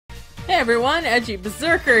Hey everyone, Edgy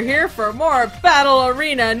Berserker here for more Battle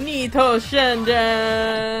Arena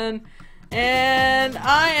NiToshinden! And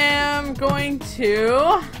I am going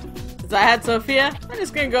to, since I had Sophia, I'm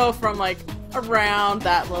just gonna go from like around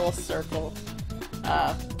that little circle,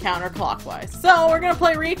 counterclockwise. So we're gonna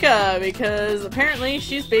play Rika, because apparently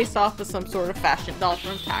she's based off of some sort of fashion doll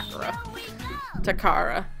from Takara.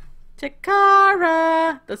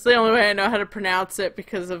 That's the only way I know how to pronounce it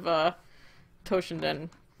because of Toshinden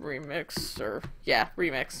remix, or yeah,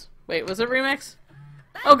 remix. Wait, was it remix?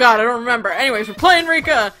 Oh god, I don't remember. Anyways, we're playing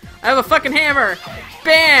Rika. I have a fucking hammer.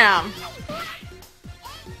 Bam.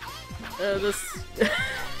 This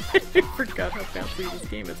I forgot how fancy this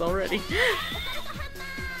game is already.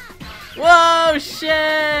 Whoa,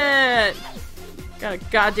 shit! Got a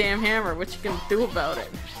goddamn hammer. What you gonna do about it?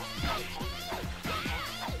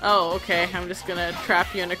 Oh, okay. I'm just gonna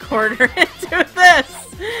trap you in a corner and do this!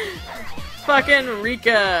 Fucking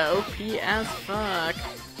Rika! OP as fuck.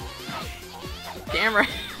 Damn right.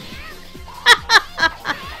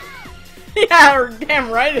 Yeah, damn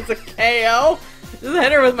right it's a KO! Just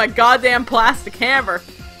hit her with my goddamn plastic hammer.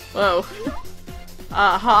 Whoa.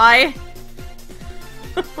 Hi?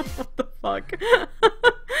 What the fuck?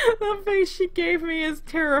 The face she gave me is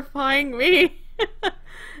terrifying me.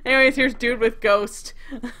 Anyways, here's dude with ghost.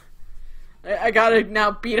 I gotta now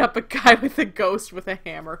beat up a guy with a ghost with a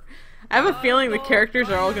hammer. I have a feeling the characters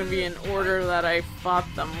are all gonna be in order that I fought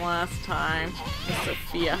them last time.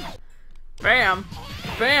 Sophia. Bam!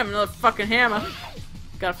 Bam! Another fucking hammer.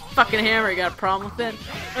 Got a fucking hammer, you got a problem with it?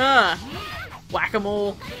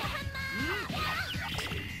 Whack-a-mole.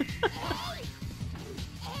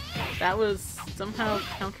 That was somehow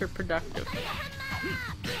counterproductive.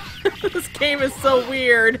 This game is so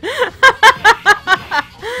weird.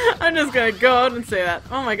 I'm just gonna go out and say that.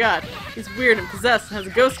 Oh my god, he's weird and possessed and has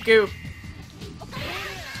a ghost goo.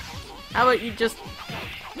 How about you just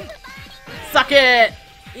suck it?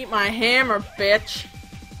 Eat my hammer, bitch.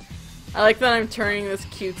 I like that I'm turning this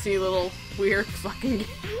cutesy little weird fucking game.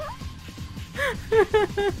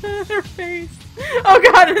 Her face. Oh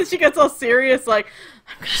god, and she gets all serious like,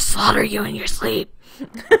 I'm gonna slaughter you in your sleep.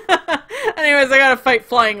 Anyways, I gotta fight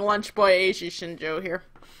Flying Lunch Boy Edgey Shinjo here.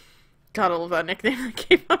 God, I love that nickname I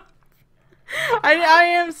gave him. I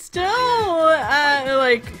am still,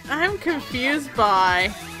 like, I'm confused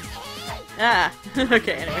by...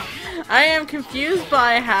 okay, anyway. I am confused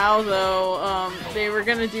by how, though, they were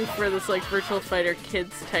gonna do for this, like, Virtual Fighter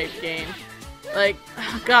Kids type game. Like,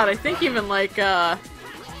 oh god, I think even, like, what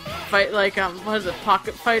is it,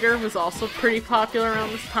 Pocket Fighter was also pretty popular around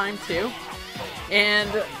this time, too.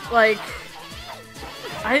 And, like,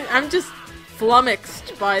 I'm just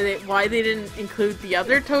flummoxed by why they didn't include the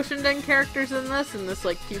other Toshinden characters in this,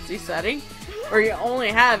 like, cutesy setting. Where you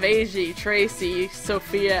only have Edgey, Tracy,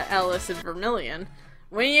 Sophia, Ellis, and Vermilion.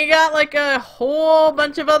 When you got, like, a whole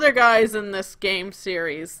bunch of other guys in this game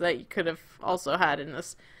series that you could have also had in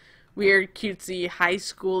this weird, cutesy, high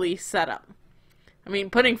school-y setup. I mean,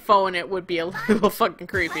 putting Foe in it would be a little fucking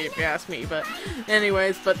creepy if you ask me, but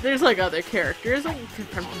anyways, but there's like other characters, like you could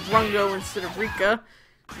have Rungo instead of Rika.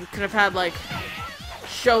 You could have had like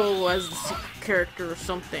Show as the secret character or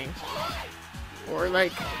something. Or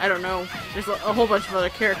like, I don't know, there's a whole bunch of other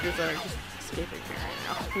characters that are just escaping me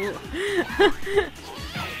right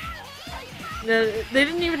now. They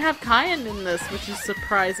didn't even have Kyan in this, which is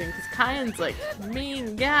surprising, because Kyan's like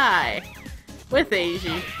main guy with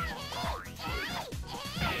Edgey.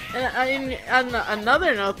 And on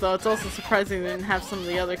another note, though, it's also surprising they didn't have some of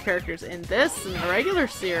the other characters in this, in the regular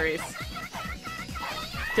series.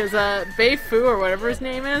 Because, Bei-Fu, or whatever his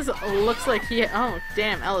name is, looks like he- oh,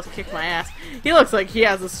 damn, Ellis kicked my ass. He looks like he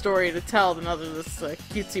has a story to tell in this,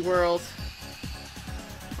 cutesy world.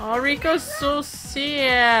 Oh, Riko's so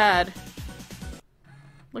sad!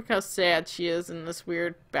 Look how sad she is in this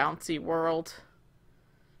weird, bouncy world.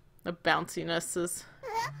 The bounciness.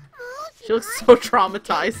 She looks so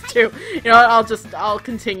traumatized too. You know what, I'll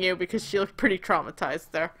continue because she looked pretty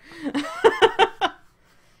traumatized there.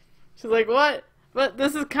 She's like, what? But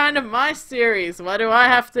this is kind of my series. Why do I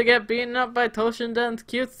have to get beaten up by Toshinden's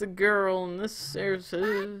cutesy girl in this series?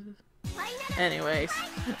 Anyways.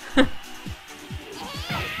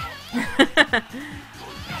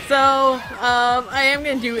 So, I am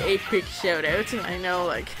gonna do a quick shout out. I know,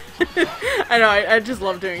 like, I just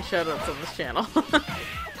love doing shout outs on this channel.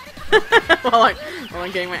 while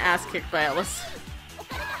I'm getting my ass kicked by Ellis.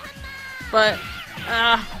 But,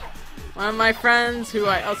 one of my friends, who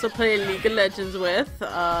I also play League of Legends with,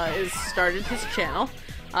 is started his channel.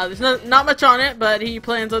 There's not much on it, but he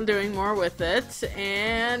plans on doing more with it,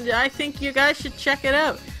 and I think you guys should check it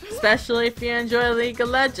out, especially if you enjoy League of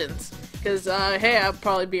Legends. Because, hey, I'll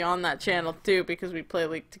probably be on that channel too, because we play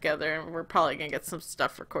League together, and we're probably gonna get some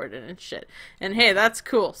stuff recorded and shit. And hey, that's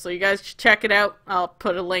cool, so you guys should check it out. I'll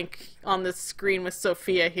put a link on this screen with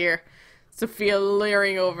Sophia here. Sophia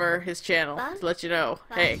leering over his channel to let you know,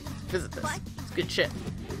 hey, visit this. It's good shit.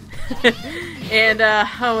 And,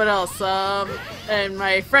 oh, what else? And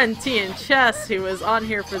my friend T in Chess, who was on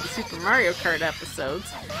here for the Super Mario Kart episodes,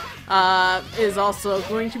 is also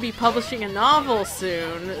going to be publishing a novel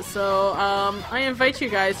soon. So, I invite you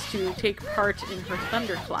guys to take part in her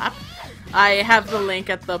Thunderclap. I have the link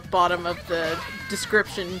at the bottom of the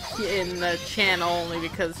description in the channel, only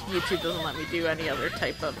because YouTube doesn't let me do any other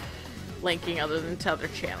type of linking other than to other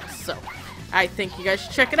channels. So, I think you guys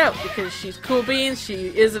should check it out, because she's cool beans, she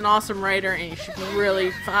is an awesome writer, and you should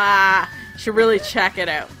really, check it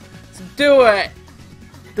out. So do it!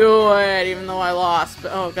 Do it, even though I lost.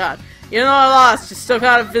 But, oh god. Even though I lost, you still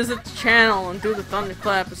gotta visit the channel and do the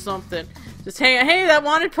thunderclap or something. Just hang out. Hey, that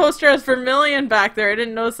wanted poster has Vermilion back there. I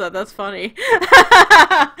didn't notice that. That's funny.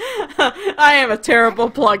 I am a terrible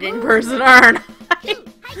plugging person, aren't I?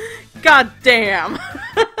 God damn.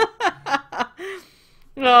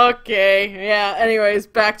 Okay, yeah, anyways,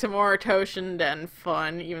 back to more NiToshinden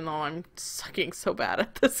fun, even though I'm sucking so bad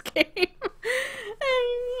at this game. And,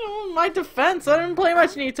 you know, in my defense, I didn't play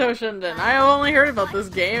much NiToshinden. I only heard about this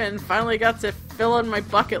game and finally got to fill in my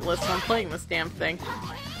bucket list on playing this damn thing.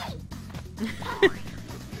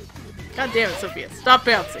 God damn it, Sophia, stop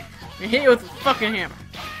bouncing. I'm gonna hit you with a fucking hammer.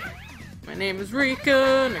 My name is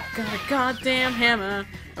Rika, and I got a goddamn hammer.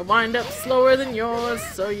 I wind up slower than yours,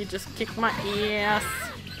 so you just kick my ass.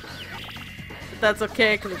 But that's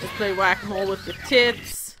okay, because I just play whack-a-mole with your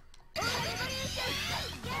tits. Oh,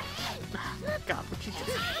 God,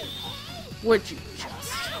 would you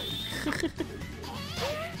just...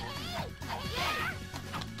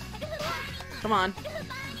 Come on.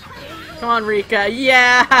 Come on, Rika.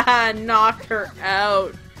 Yeah! Knock her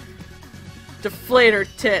out. Deflate her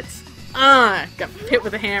tits. Got hit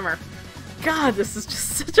with a hammer. God, this is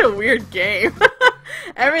just such a weird game.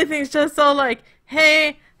 Everything's just all like,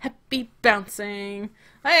 hey, happy bouncing.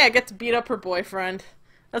 Hey, I get to beat up her boyfriend.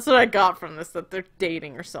 That's what I got from this, that they're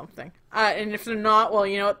dating or something. And if they're not, well,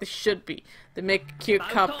 you know what, they should be. They make a cute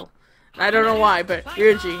couple. I don't know why, but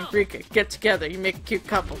Edgey and Rika, get together. You make a cute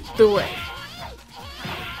couple. Do it.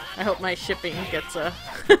 I hope my shipping gets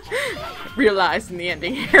realized in the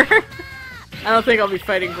ending here. I don't think I'll be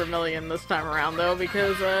fighting Vermilion this time around, though,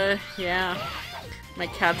 because, yeah. My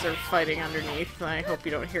cats are fighting underneath, and I hope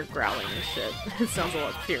you don't hear growling and shit. It sounds a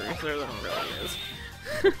lot furiouser than it really is.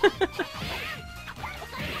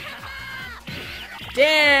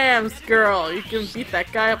 Damn, girl! You can beat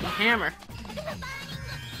that guy up with a hammer.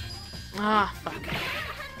 Ah, fuck.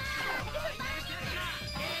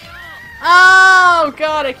 Oh,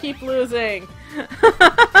 God, I keep losing!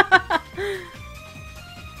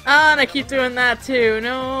 Ah, and I keep doing that too.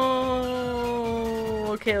 No.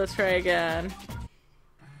 Okay, let's try again.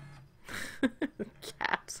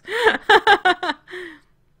 Cats.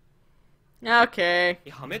 Okay.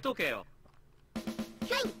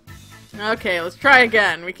 Okay, let's try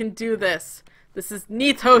again. We can do this. This is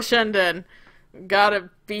NiToshinden. Gotta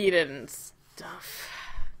beat it and stuff.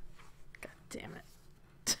 God damn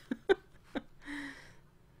it.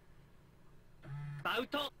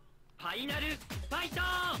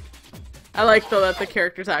 I like though that the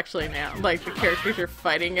characters actually now, like the characters you're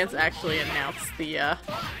fighting against actually announce the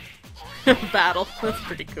battle. That's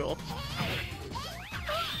pretty cool.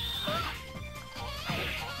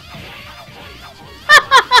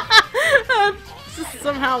 Just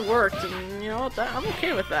somehow worked, and you know what? I'm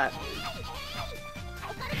okay with that.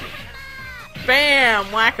 Bam!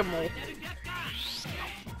 Whack-a-mole.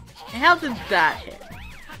 How did that hit?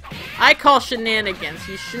 I call shenanigans.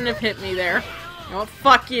 You shouldn't have hit me there. You know what?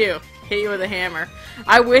 Fuck you. Hit you with a hammer.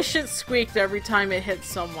 I wish it squeaked every time it hit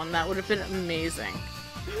someone. That would have been amazing.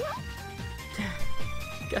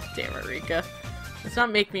 God damn it, Rika. Let's not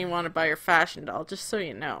make me want to buy your fashion doll, just so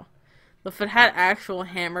you know. If it had actual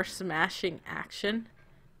hammer smashing action,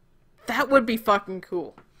 that would be fucking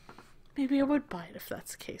cool. Maybe I would buy it if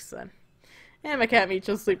that's the case then. And my cat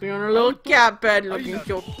Micho's sleeping on her little cat bed, looking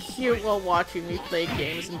so cute while watching me play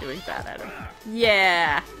games and doing bad at him.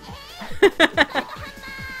 Yeah!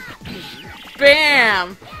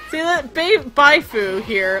 Bam! See that Baifu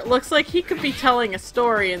here looks like he could be telling a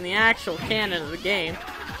story in the actual canon of the game,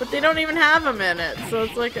 but they don't even have him in it, so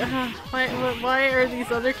it's like, why are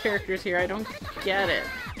these other characters here? I don't get it.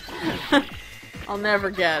 I'll never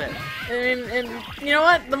get it. I mean, and you know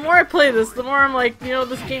what? The more I play this, the more I'm like, you know,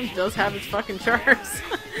 this game does have its fucking charms.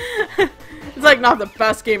 It's like not the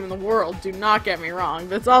best game in the world, do not get me wrong,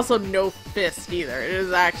 but it's also no fist either. It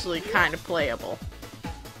is actually kind of playable.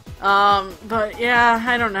 But yeah,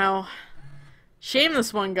 I don't know. Shame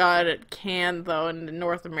this one got it canned though in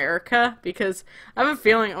North America, because I have a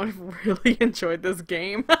feeling I would have really enjoyed this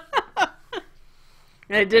game.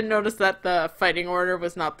 And I did notice that the fighting order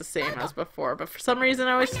was not the same as before, but for some reason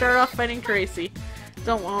I always start off fighting Tracy.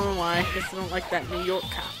 Don't know why, I guess I don't like that New York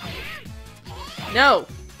cop. No!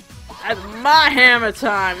 That's my hammer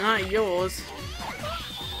time, not yours.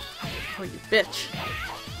 Oh, you bitch.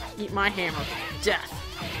 Eat my hammer. Death.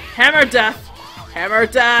 Hammer death! Hammer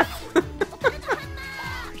death!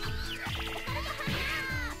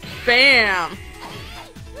 Bam!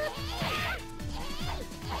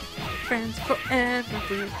 Friends forever,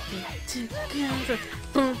 we'll be together.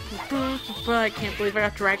 Boom, boom, boom, boom. I can't believe I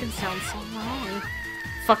got Dragon Sound so long.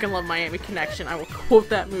 Fucking love Miami Connection. I will quote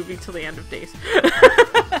that movie till the end of days.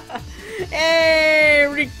 Hey,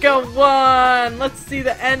 Rika won! Let's see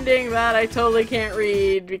the ending that I totally can't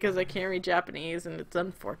read because I can't read Japanese, and it's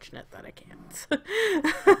unfortunate that I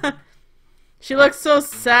can't. She looks so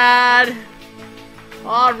sad.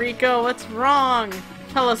 Aw, Rika, what's wrong?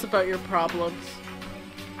 Tell us about your problems.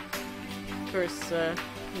 Of course,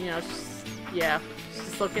 you know, she's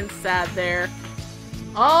just looking sad there.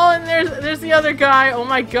 Oh, and there's the other guy. Oh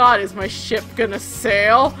my god, is my ship gonna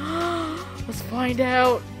sail? Let's find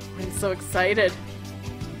out. I'm so excited.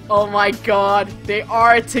 Oh my god, they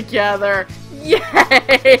are together.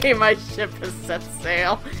 Yay! My ship has set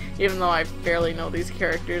sail. Even though I barely know these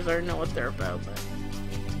characters or know what they're about, but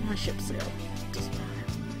my ship sailed. Doesn't matter.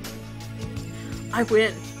 I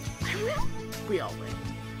win. I win. We all win.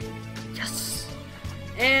 Yes!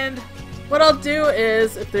 And what I'll do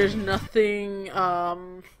is, if there's nothing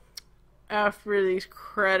after these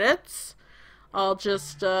credits, I'll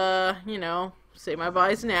just, you know, say my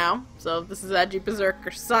byes now. So this is Edgey Berserker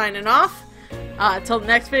signing off. Until the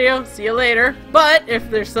next video, see you later. But if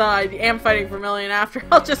there's I am fighting Vermilion after,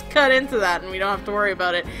 I'll just cut into that and we don't have to worry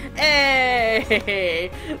about it. Hey!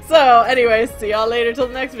 So anyways, see y'all later till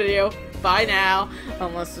the next video. Bye now.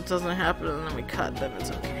 Unless it doesn't happen and then we cut, then it's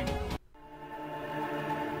okay.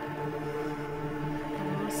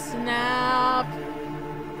 Oh, snap.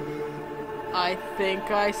 I think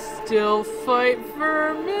I still fight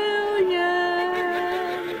Vermilion.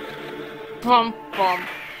 Bum bum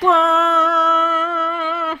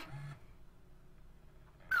bum.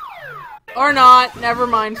 Or not. Never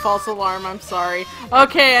mind. False alarm. I'm sorry.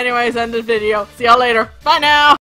 Okay, anyways, end the video. See y'all later. Bye now.